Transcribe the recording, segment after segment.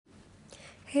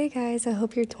Hey guys, I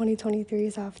hope your 2023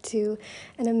 is off to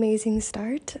an amazing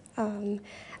start. I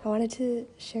wanted to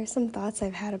share some thoughts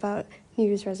I've had about New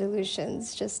Year's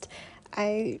resolutions.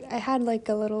 I had like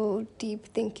a little deep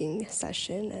thinking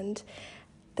session, and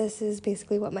this is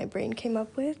basically what my brain came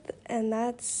up with, and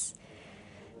that's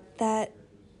that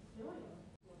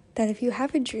if you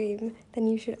have a dream, then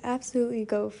you should absolutely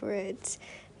go for it.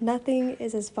 Nothing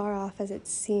is as far off as it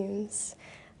seems.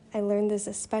 I learned this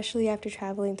especially after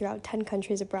traveling throughout 10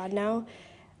 countries abroad now.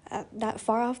 That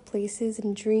far off places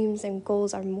and dreams and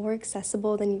goals are more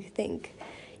accessible than you think.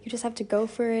 You just have to go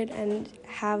for it and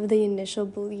have the initial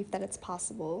belief that it's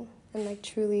possible. And like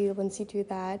truly, once you do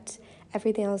that,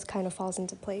 everything else kind of falls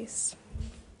into place.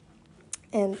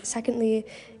 And secondly,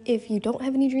 if you don't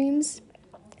have any dreams,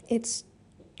 it's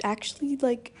actually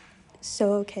like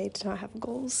so okay to not have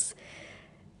goals.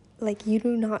 Like, you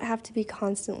do not have to be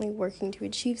constantly working to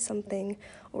achieve something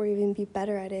or even be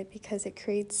better at it, because it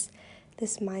creates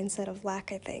this mindset of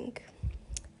lack, I think.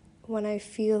 When I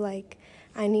feel like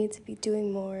I need to be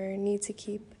doing more, need to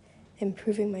keep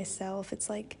improving myself, it's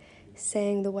like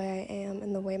saying the way I am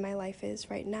and the way my life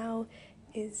is right now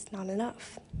is not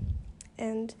enough.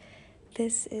 And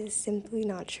this is simply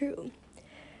not true.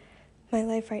 My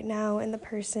life right now and the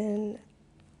person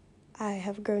I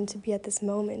have grown to be at this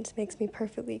moment makes me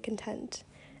perfectly content,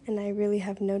 and I really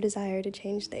have no desire to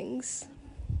change things.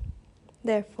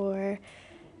 Therefore,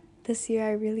 this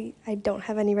year I don't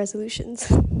have any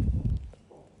resolutions.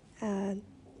 And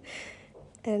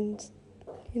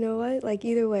you know what? Like,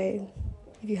 either way,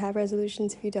 if you have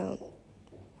resolutions, if you don't,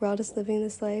 we're all just living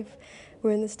this life.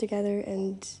 We're in this together,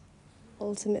 and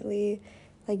ultimately,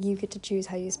 like, you get to choose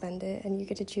how you spend it, and you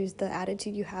get to choose the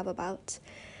attitude you have about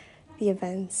the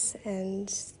events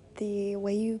and the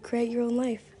way you create your own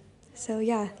life. So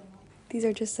yeah, these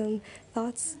are just some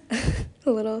thoughts, a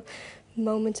little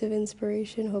moment of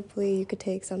inspiration. Hopefully you could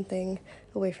take something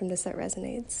away from this that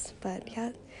resonates. But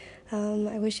yeah,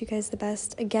 I wish you guys the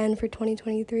best again for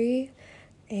 2023.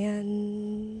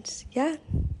 And yeah,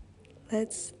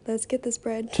 let's get this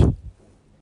bread.